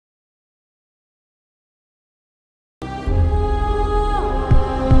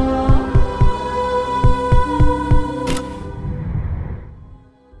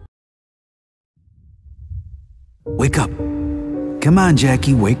Wake up. Come on,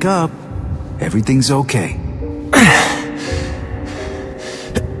 Jackie, wake up. Everything's okay.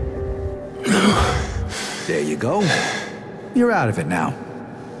 There you go. You're out of it now.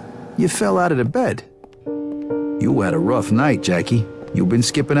 You fell out of the bed. You had a rough night, Jackie. You been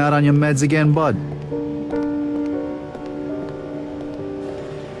skipping out on your meds again, bud?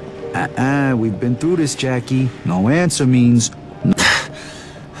 We've been through this, Jackie. No answer means...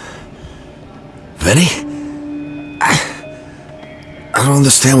 Vinny? I don't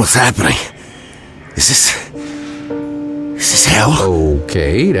understand what's happening. Is this hell?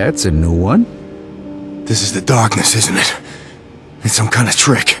 Okay, that's a new one. This is the darkness, isn't it? It's some kind of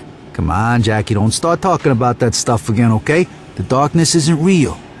trick. Come on, Jackie, don't start talking about that stuff again, okay? The darkness isn't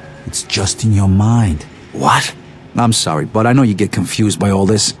real. It's just in your mind. What? I'm sorry, but I know you get confused by all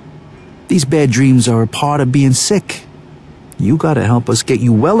this. These bad dreams are a part of being sick. You gotta help us get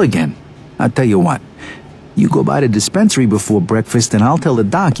you well again. I'll tell you what. You go by the dispensary before breakfast and I'll tell the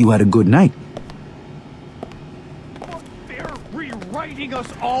doc you had a good night. They're rewriting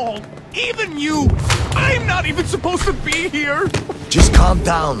us all. Even you. I'm not even supposed to be here. Just calm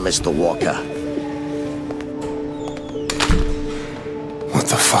down, Mr. Walker. What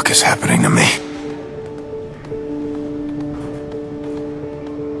the fuck is happening to me?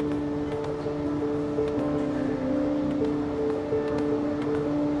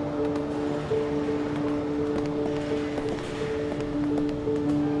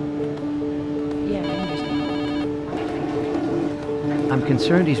 I'm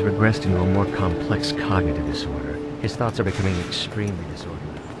concerned he's regressed into a more complex cognitive disorder. His thoughts are becoming extremely disordered.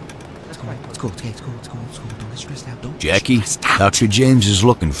 Let's go. Don't get stressed out. Don't Jackie, stress out. Dr. James is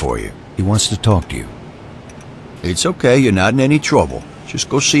looking for you. He wants to talk to you. It's okay, you're not in any trouble. Just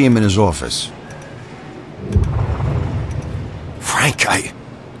go see him in his office. Frank, I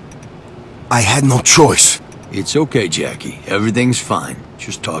had no choice. It's okay, Jackie. Everything's fine.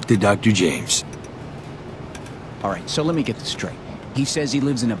 Just talk to Dr. James. All right, so let me get this straight. He says he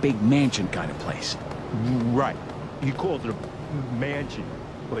lives in a big mansion kind of place. Right. He calls it a mansion,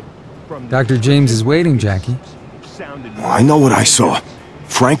 but from Dr. James is waiting, Jackie. sounded I know what I saw.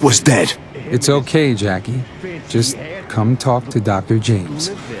 Frank was dead. It's okay, Jackie. Just come talk to Dr.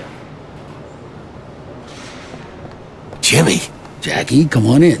 James. Jimmy. Jackie, come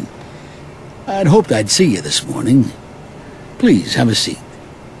on in. I'd hoped I'd see you this morning. Please, have a seat.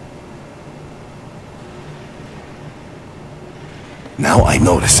 Now I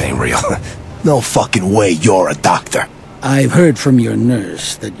know this ain't real. No fucking way you're a doctor. I've heard from your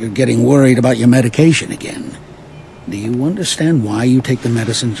nurse that you're getting worried about your medication again. Do you understand why you take the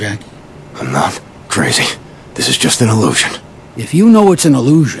medicine, Jackie? I'm not crazy. This is just an illusion. If you know it's an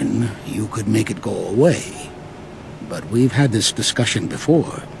illusion, you could make it go away. But we've had this discussion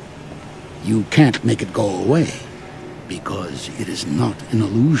before. You can't make it go away, because it is not an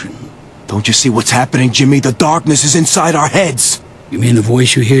illusion. Don't you see what's happening, Jimmy? The darkness is inside our heads. You mean the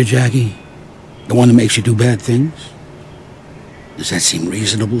voice you hear, Jackie? The one that makes you do bad things? Does that seem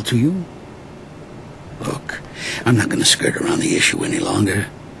reasonable to you? Look, I'm not going to skirt around the issue any longer.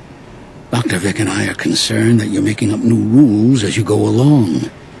 Dr. Vic and I are concerned that you're making up new rules as you go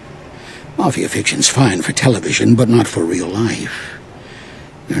along. Mafia fiction's fine for television, but not for real life.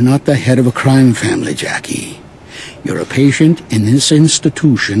 You're not the head of a crime family, Jackie. You're a patient in this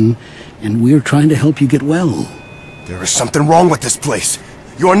institution, and we're trying to help you get well. There is something wrong with this place.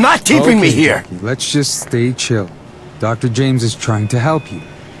 You're not keeping me here. Jackie, let's just stay chill. Dr. James is trying to help you.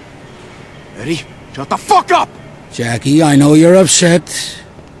 Eddie, shut the fuck up! Jackie, I know you're upset,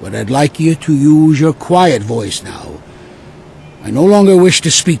 but I'd like you to use your quiet voice now. I no longer wish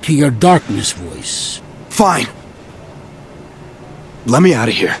to speak to your darkness voice. Fine. Let me out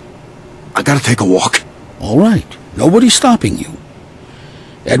of here. I gotta take a walk. All right. Nobody's stopping you.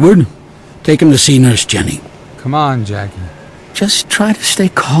 Edward, take him to see Nurse Jenny. Come on, Jackie. Just try to stay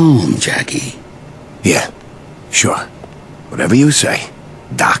calm, Jackie. Yeah, sure. Whatever you say,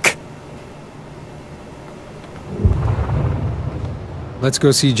 Doc. Let's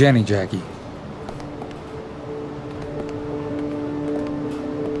go see Jenny, Jackie.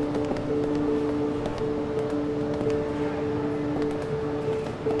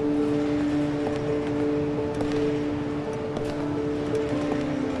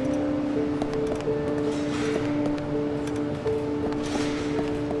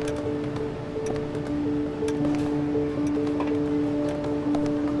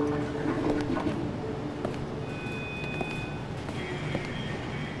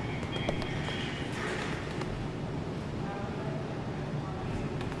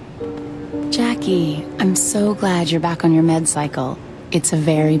 Jackie, I'm so glad you're back on your med cycle. It's a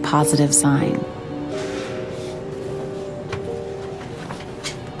very positive sign.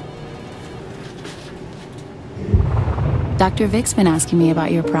 Dr. Vic's been asking me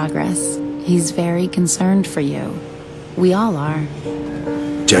about your progress. He's very concerned for you. We all are.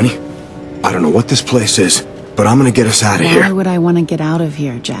 Jenny, I don't know what this place is, but I'm gonna get us out of here. Why would I want to get out of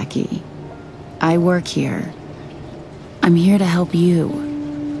here, Jackie? I work here. I'm here to help you.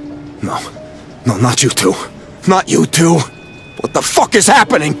 No, not you two. Not you two. What the fuck is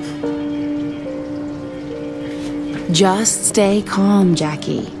happening? Just stay calm,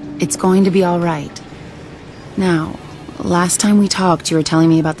 Jackie. It's going to be all right. Now, last time we talked, you were telling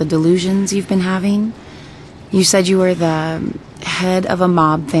me about the delusions you've been having. You said you were the head of a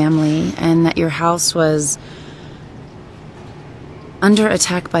mob family and that your house was under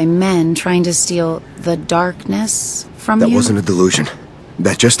attack by men trying to steal the darkness from you. That wasn't a delusion.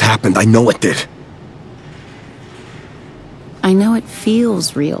 That just happened. I know it did. I know it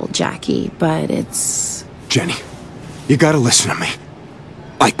feels real, Jackie, but it's... Jenny, you gotta listen to me.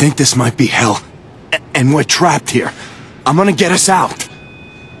 I think this might be hell. And we're trapped here. I'm gonna get us out.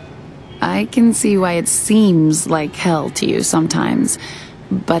 I can see why it seems like hell to you sometimes,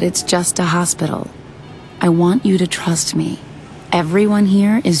 but it's just a hospital. I want you to trust me. Everyone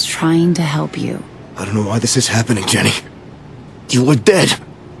here is trying to help you. I don't know why this is happening, Jenny. You were dead.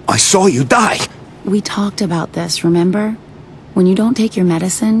 I saw you die. We talked about this, remember? When you don't take your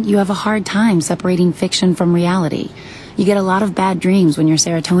medicine, you have a hard time separating fiction from reality. You get a lot of bad dreams when your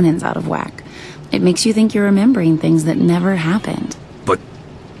serotonin's out of whack. It makes you think you're remembering things that never happened. But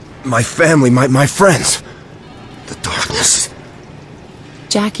my family, my friends, the darkness.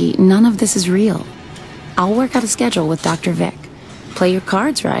 Jackie, none of this is real. I'll work out a schedule with Dr. Vic. Play your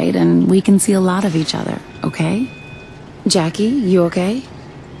cards right, and we can see a lot of each other, okay? Jackie, you okay?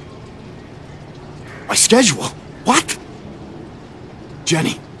 My schedule? What?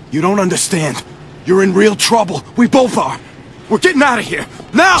 Jenny, you don't understand. You're in real trouble. We both are. We're getting out of here.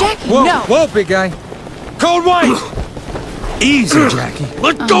 Now! Jackie, Whoa, no! whoa, big guy. Code white! Easy, Jackie.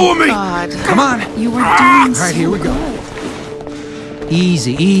 Let go of me! God. Come on. You were doing All so right, here we go. good.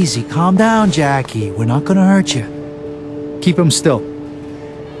 Easy, easy. Calm down, Jackie. We're not gonna hurt you. Keep him still.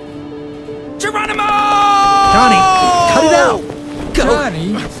 Geronimo! Johnny, cut it out!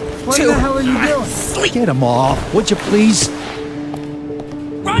 Johnny, what the hell are you doing? Get him off, would you please?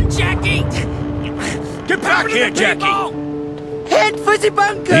 Run, Jackie! Get back here, Jackie! Head for the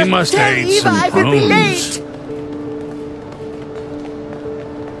bunker! He must Tell have Eva some I will be bones.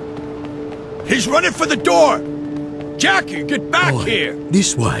 late! He's running for the door! Jackie, get back here!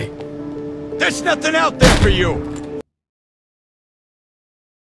 This way. There's nothing out there for you!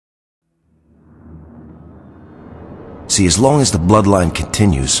 See, as long as the bloodline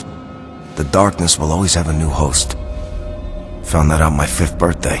continues, the darkness will always have a new host. Found that out my 5th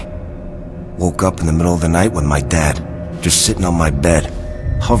birthday. Woke up in the middle of the night with my dad, just sitting on my bed,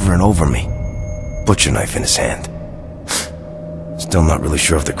 hovering over me, butcher knife in his hand. Still not really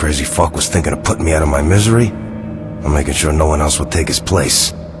sure if the crazy fuck was thinking of putting me out of my misery, or making sure no one else would take his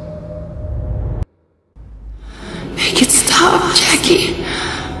place. Make it stop, Jackie.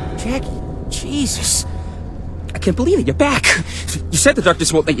 Jackie, Jesus. I can't believe it, you're back. You said the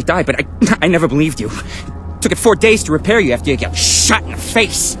darkness won't let you die, but I never believed you. Took it 4 days to repair you after you got shot in the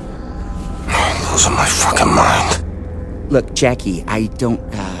face. Losing my fucking mind. Look, Jackie, I don't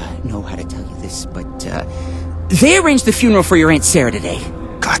know how to tell you this, but they arranged the funeral for your Aunt Sarah today.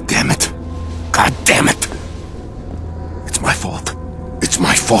 God damn it. God damn it. It's my fault. It's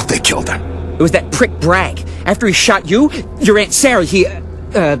my fault they killed her. It was that prick Bragg. After he shot you, your Aunt Sarah,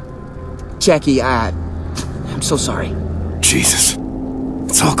 Jackie, I'm so sorry. Jesus.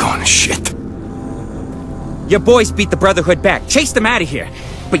 It's all going to shit. Your boys beat the Brotherhood back, chased them out of here.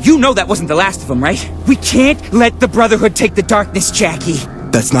 But you know that wasn't the last of them, right? We can't let the Brotherhood take the darkness, Jackie.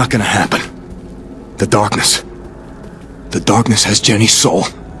 That's not gonna happen. The darkness. The darkness has Jenny's soul.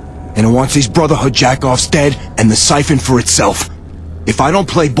 And it wants these Brotherhood jack-offs dead and the siphon for itself. If I don't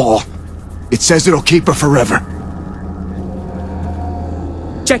play ball, it says it'll keep her forever.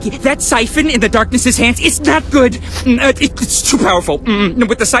 Jackie, that siphon in the darkness's hands, it's not good. It's too powerful.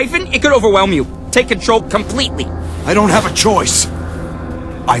 With the siphon, it could overwhelm you. Take control completely. I don't have a choice.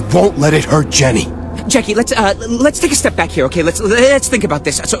 I won't let it hurt Jenny. Jackie, let's take a step back here, okay? Let's think about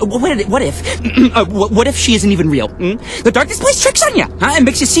this. So, what if she isn't even real? The darkness plays tricks on you, huh? And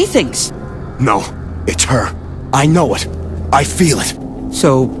makes you see things. No, it's her. I know it. I feel it.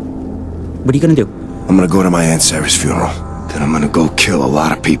 So, what are you gonna do? I'm gonna go to my Aunt Sarah's funeral. Then I'm gonna go kill a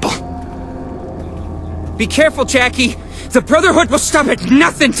lot of people. Be careful, Jackie. The Brotherhood will stop at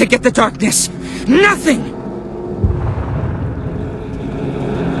nothing to get the darkness. Nothing!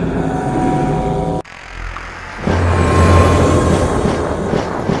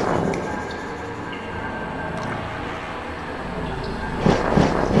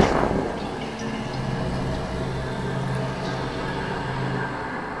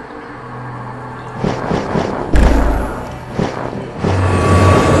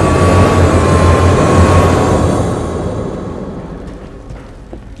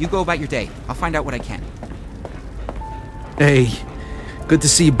 You go about your day. I'll find out what I can. Hey, good to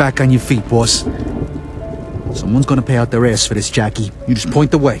see you back on your feet, boss. Someone's gonna pay out their ass for this, Jackie. You just point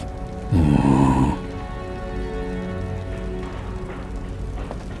the way.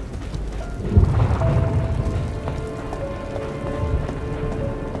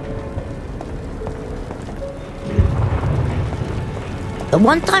 The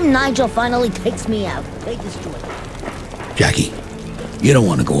one time Nigel finally takes me out, they destroy it. Jackie, you don't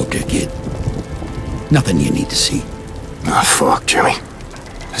want to go up there, kid. Nothing you need to see. Ah, fuck, Jimmy.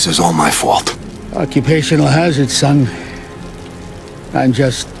 This is all my fault. Occupational hazard, son. I'm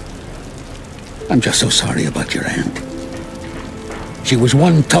just so sorry about your aunt. She was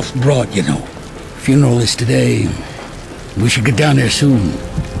one tough broad, you know. Funeral is today. We should get down there soon.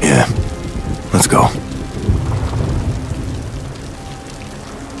 Yeah. Let's go.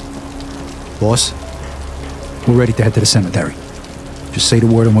 Boss, we're ready to head to the cemetery. Just say the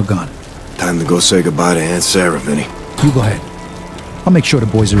word and we're gone. Time to go say goodbye to Aunt Sarah, Vinny. You go ahead. I'll make sure the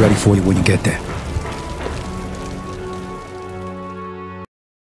boys are ready for you when you get there.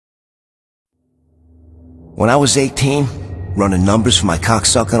 When I was 18, running numbers for my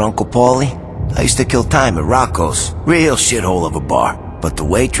cocksucking Uncle Paulie, I used to kill time at Rocco's. Real shithole of a bar. But the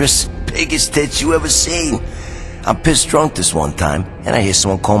waitress, biggest tits you ever seen. I'm pissed drunk this one time, and I hear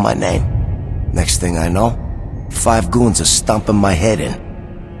someone call my name. Next thing I know, 5 goons are stomping my head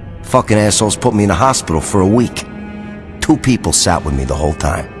in. Fucking assholes put me in the hospital for a week. 2 people sat with me the whole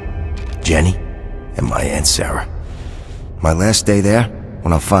time. Jenny and my Aunt Sarah. My last day there,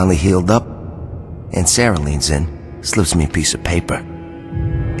 when I'm finally healed up, Aunt Sarah leans in, slips me a piece of paper.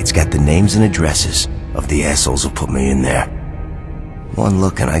 It's got the names and addresses of the assholes who put me in there. One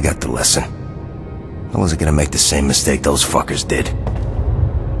look and I got the lesson. I wasn't gonna make the same mistake those fuckers did.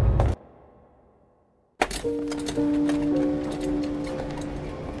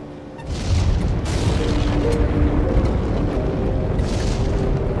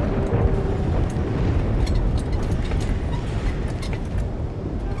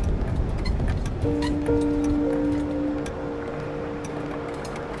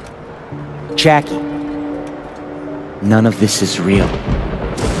 Jackie, none of this is real.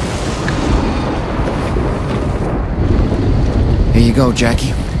 Here you go,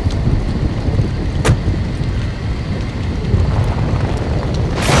 Jackie.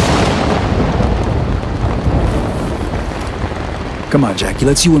 Come on, Jackie,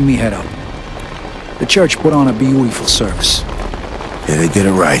 let's you and me head up. The church put on a beautiful service. Yeah, they did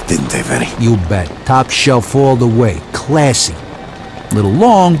it right, didn't they, Vinny? You bet. Top shelf all the way. Classy. A little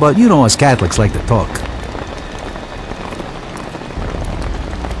long, but you know us Catholics like to talk.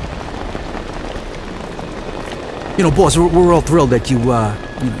 You know, boss, we're all thrilled that you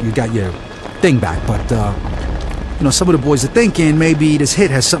got your thing back, but, some of the boys are thinking maybe this hit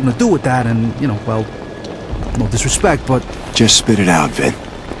has something to do with that, and, well, no disrespect, but... Just spit it out, Vin.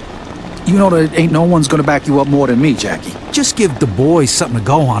 You know that ain't no one's gonna back you up more than me, Jackie. Just give the boys something to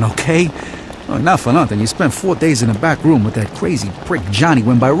go on, okay? Well, not for nothing, you spent 4 days in the back room with that crazy prick Johnny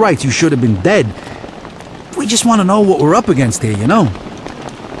when by rights you should have been dead. We just want to know what we're up against here, you know?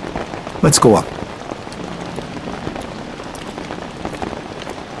 Let's go up.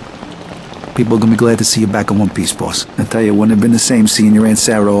 People are gonna be glad to see you back in one piece, boss. I tell you, it wouldn't have been the same seeing your Aunt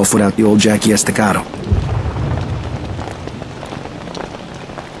Sarah off without the old Jackie Estacado.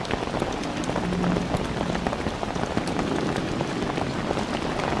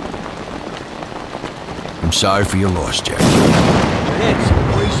 I'm sorry for your loss, Jack. It's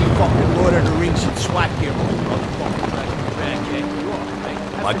crazy fucking Lord of the Rings and SWAT here, motherfucker.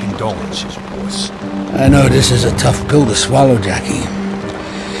 My condolences, boss. I know this is a tough pill to swallow, Jackie.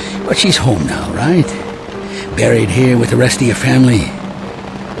 But she's home now, right? Buried here with the rest of your family.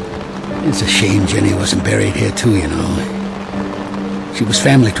 It's a shame Jenny wasn't buried here too, you know. She was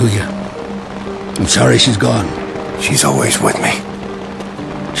family to you. I'm sorry she's gone. She's always with me.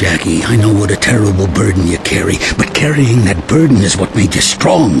 Jackie, I know what a terrible burden you carry, but carrying that burden is what made you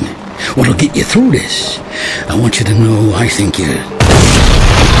strong. What'll get you through this. I want you to know I think you...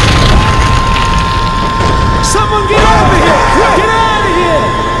 Someone get over here! Get out of here!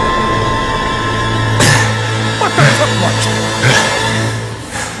 What the fuck?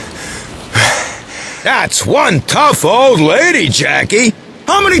 That's one tough old lady, Jackie.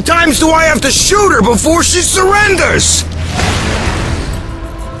 How many times do I have to shoot her before she surrenders?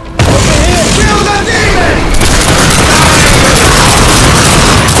 Kill the demon!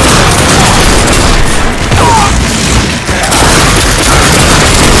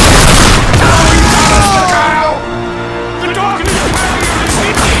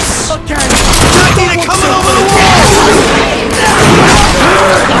 Jackie, they're coming over the wall!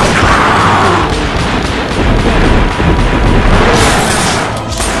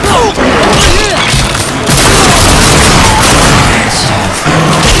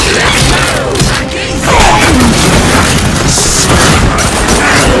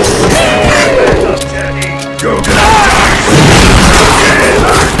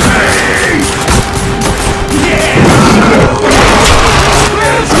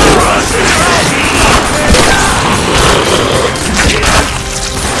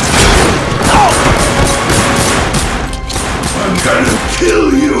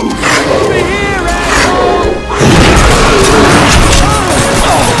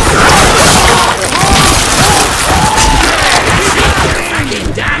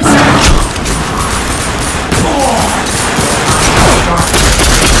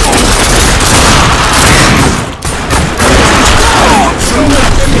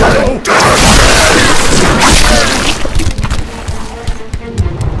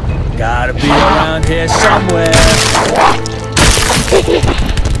 here somewhere.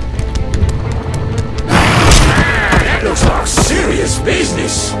 That looks like serious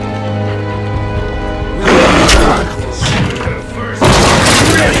business.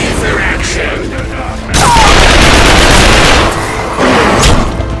 Ready for action.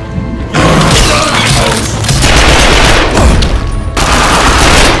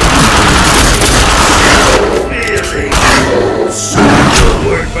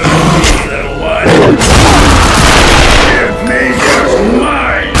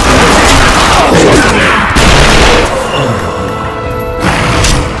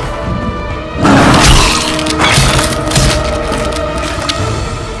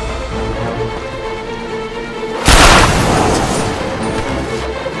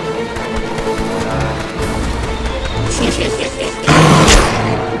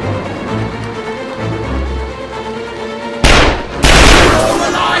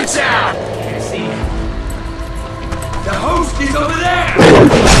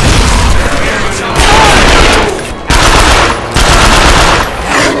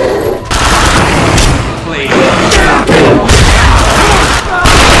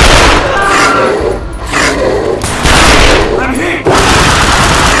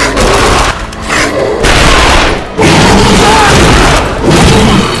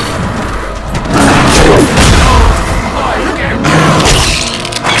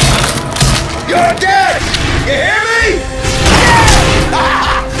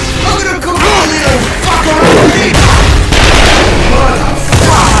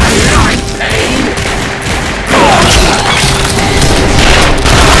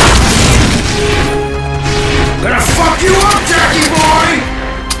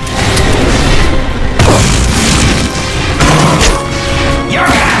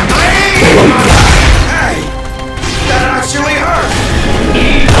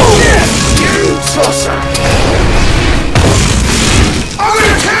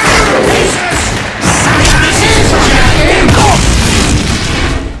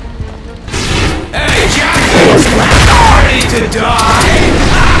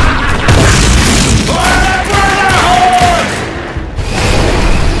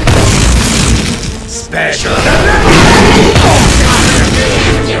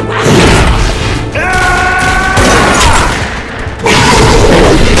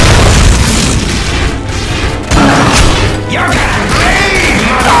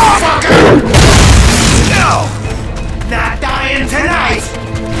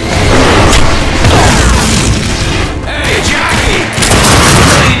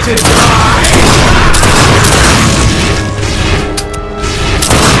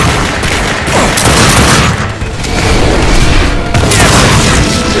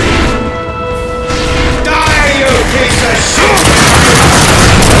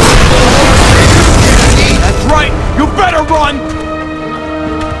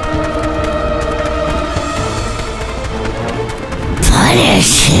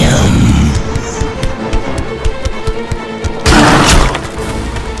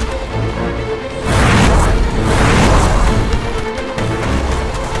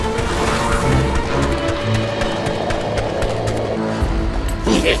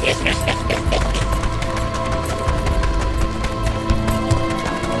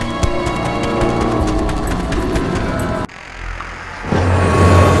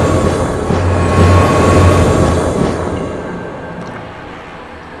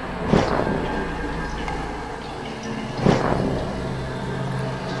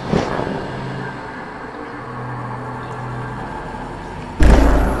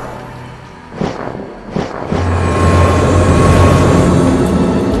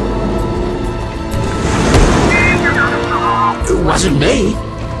 Wasn't me.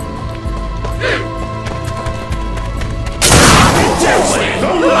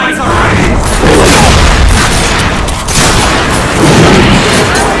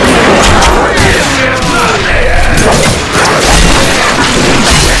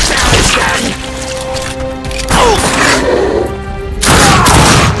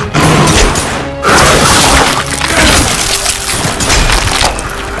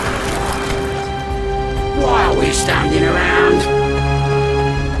 Why are we standing around?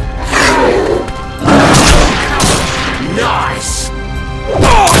 Nice!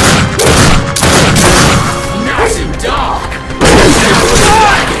 Nice and dark!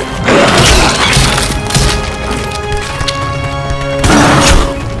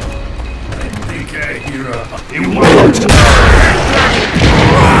 I think I hear a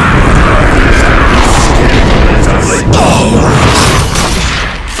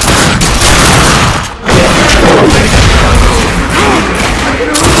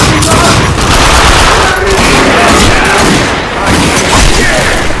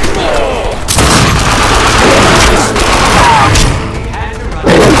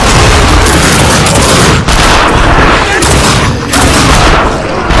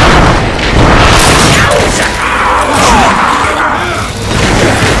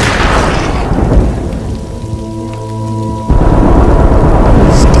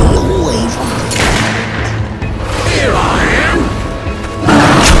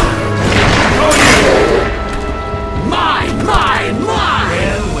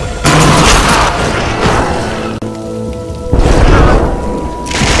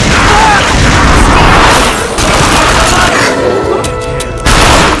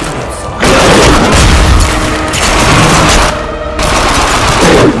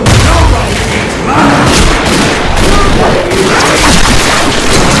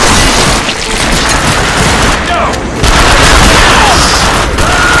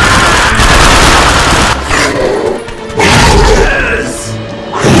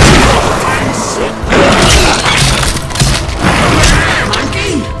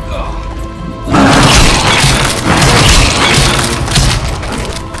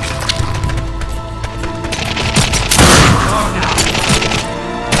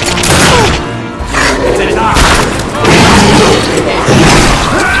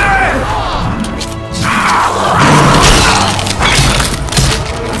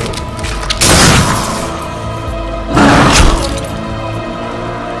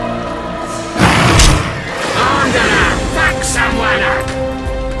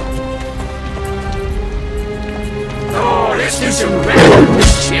some random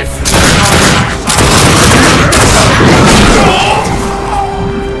mischief.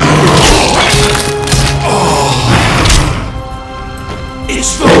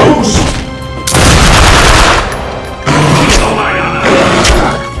 It's the host!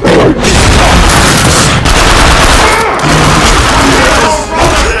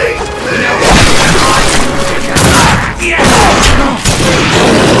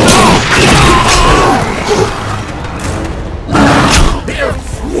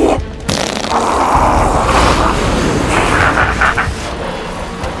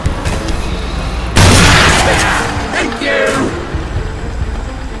 Thank you!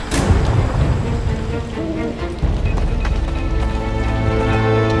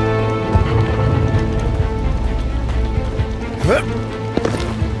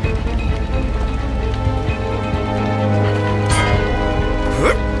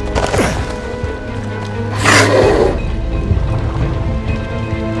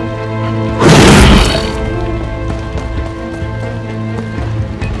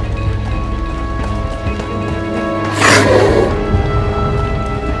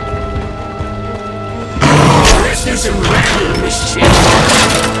 Let's do some random mischief.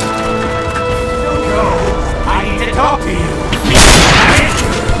 I need to talk to you.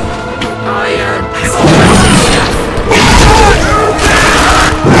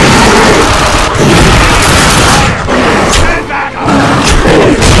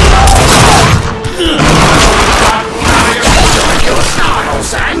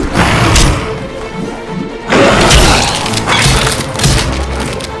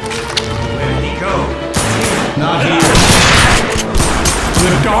 Where'd he go? Not here.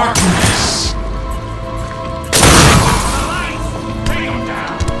 The darkness. Take him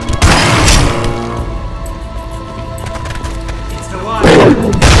down.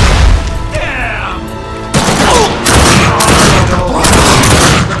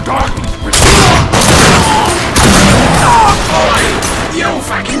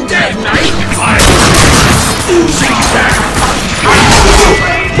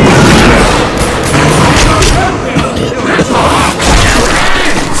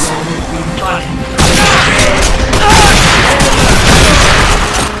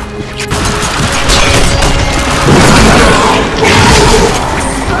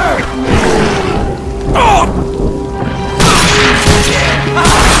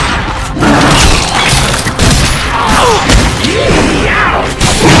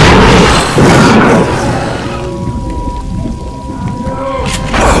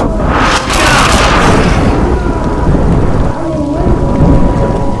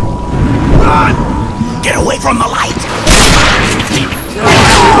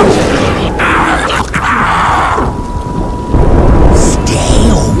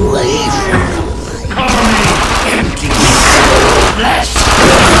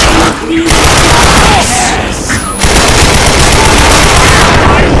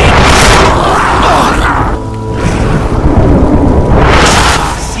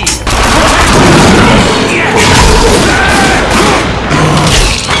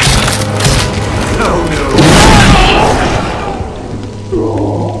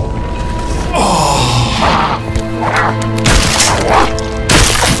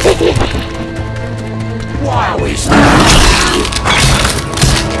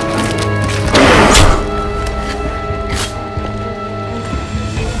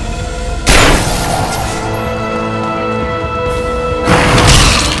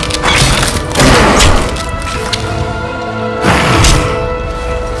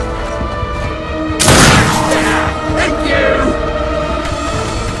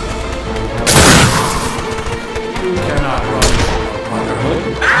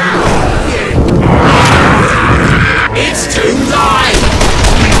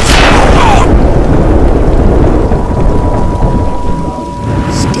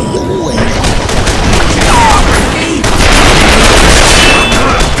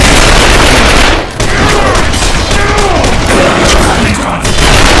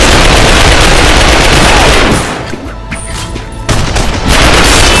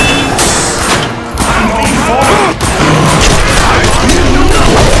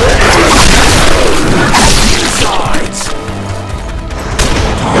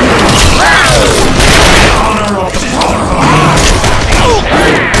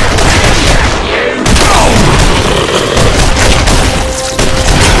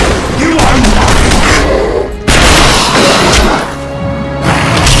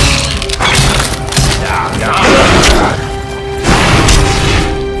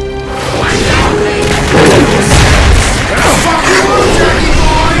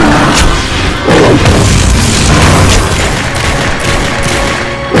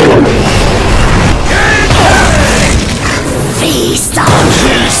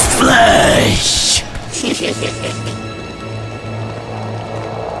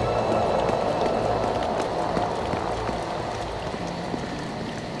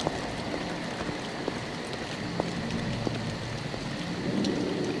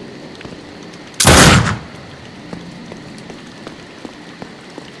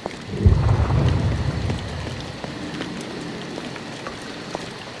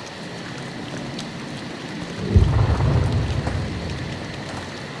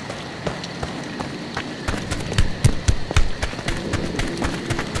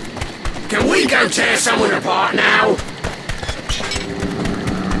 Can we go tear someone apart now?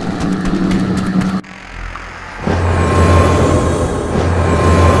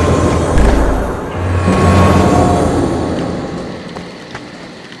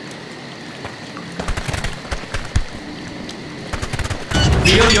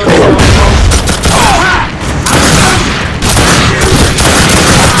 Feel yourself.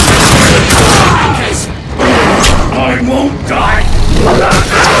 I won't die.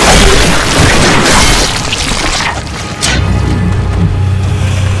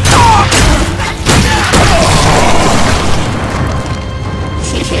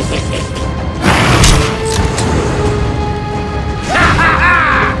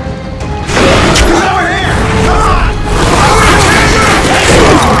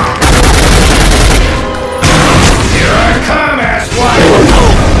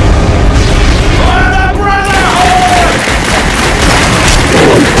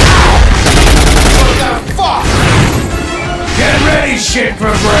 Shit for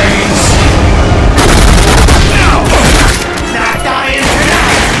brains! No! Not dying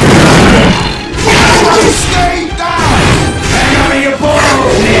tonight! Stay down! Hang on to your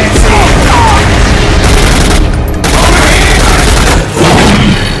balls, Nancy! Over here!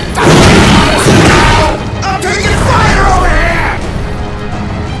 I'm taking fire over here!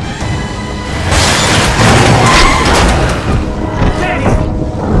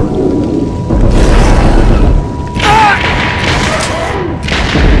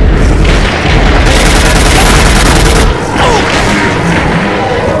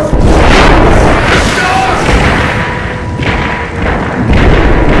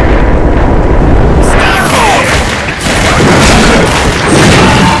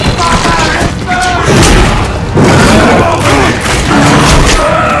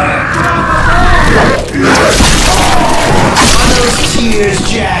 Cheers,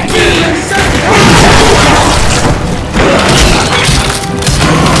 Jackie!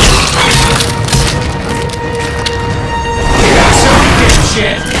 You got some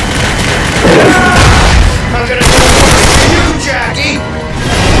dipshit! I'm gonna do it to you, Jackie!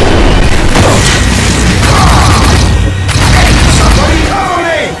 Somebody cover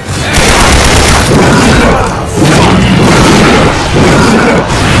me!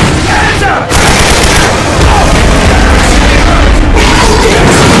 Hands up!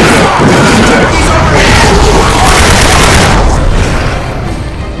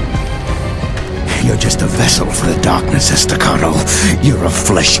 You're just a vessel for the darkness, Estacado. You're a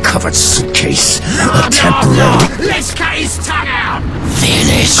flesh-covered suitcase. A temporary... Let's cut his tongue out!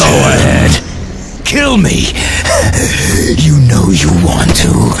 Finish. Go ahead. Kill me. You know you want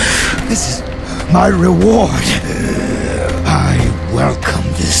to. This is my reward. I welcome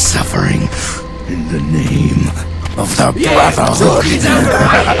this suffering in the name of the Brotherhood.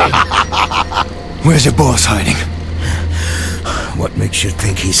 Where's your boss hiding? What makes you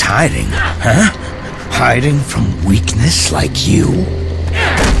think he's hiding, huh? Hiding from weakness like you?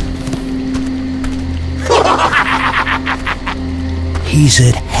 He's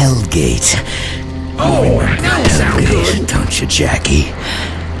at Hellgate. Oh, that sounds good. Don't you, Jackie?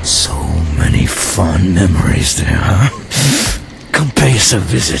 So many fond memories there, huh? Come pay us a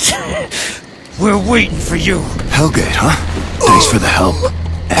visit. We're waiting for you. Hellgate, huh? Thanks for the help,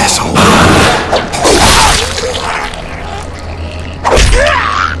 asshole.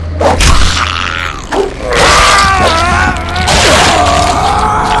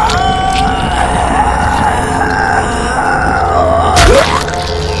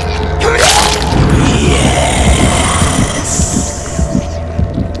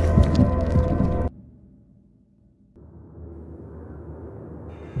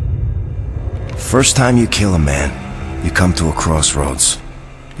 First time you kill a man, you come to a crossroads.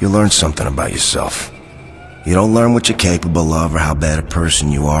 You learn something about yourself. You don't learn what you're capable of or how bad a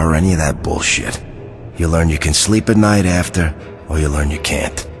person you are or any of that bullshit. You learn you can sleep at night after, or you learn you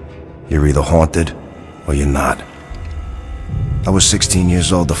can't. You're either haunted, or you're not. I was 16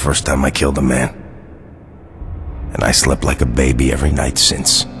 years old the first time I killed a man. And I slept like a baby every night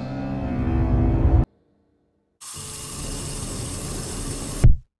since.